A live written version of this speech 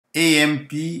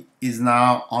AMP is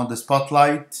now on the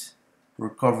spotlight. We're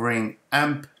covering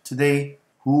AMP today,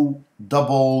 who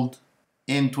doubled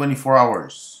in 24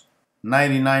 hours.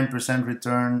 99%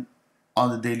 return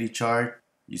on the daily chart.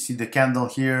 You see the candle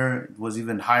here, it was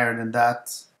even higher than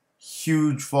that.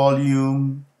 Huge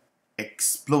volume,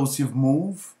 explosive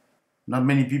move. Not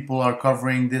many people are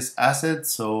covering this asset,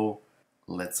 so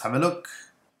let's have a look.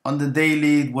 On the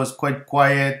daily, it was quite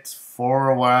quiet for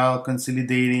a while,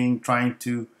 consolidating, trying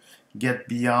to get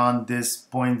beyond this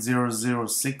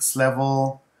 0.006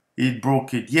 level. It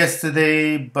broke it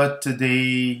yesterday, but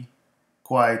today,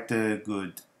 quite a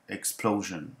good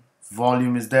explosion.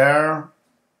 Volume is there,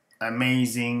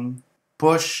 amazing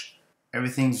push,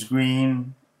 everything's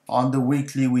green. On the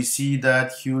weekly, we see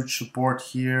that huge support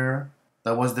here.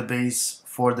 That was the base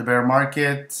for the bear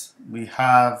market. We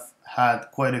have had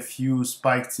quite a few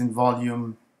spikes in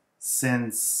volume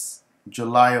since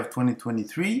July of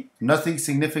 2023. Nothing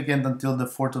significant until the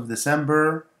 4th of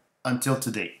December, until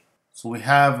today. So we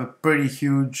have a pretty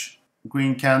huge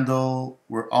green candle.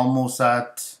 We're almost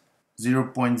at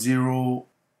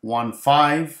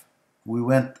 0.015. We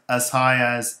went as high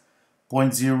as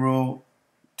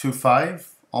 0.025,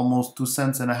 almost 2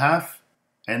 cents and a half.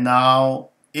 And now,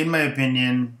 in my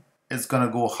opinion, it's gonna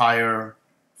go higher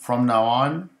from now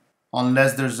on,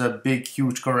 unless there's a big,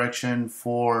 huge correction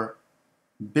for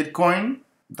Bitcoin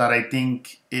that I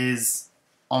think is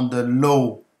on the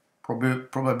low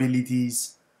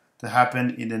probabilities to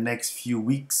happen in the next few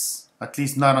weeks, at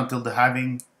least not until the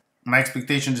halving. My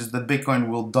expectation is that Bitcoin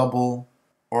will double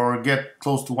or get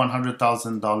close to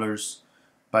 $100,000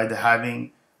 by the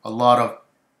halving. A lot of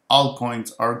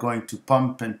altcoins are going to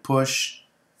pump and push,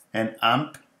 and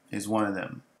AMP is one of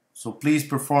them. So please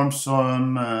perform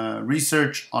some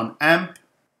research on AMP.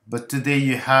 But today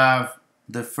you have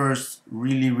the first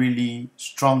really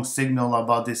strong signal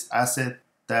about this asset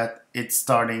that it's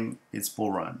starting its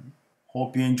bull run.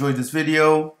 Hope you enjoyed this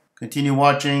video. Continue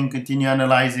watching, continue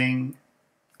analyzing,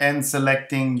 and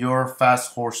selecting your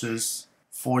fast horses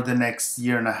for the next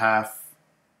year and a half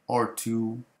or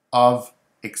two of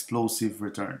explosive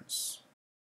returns.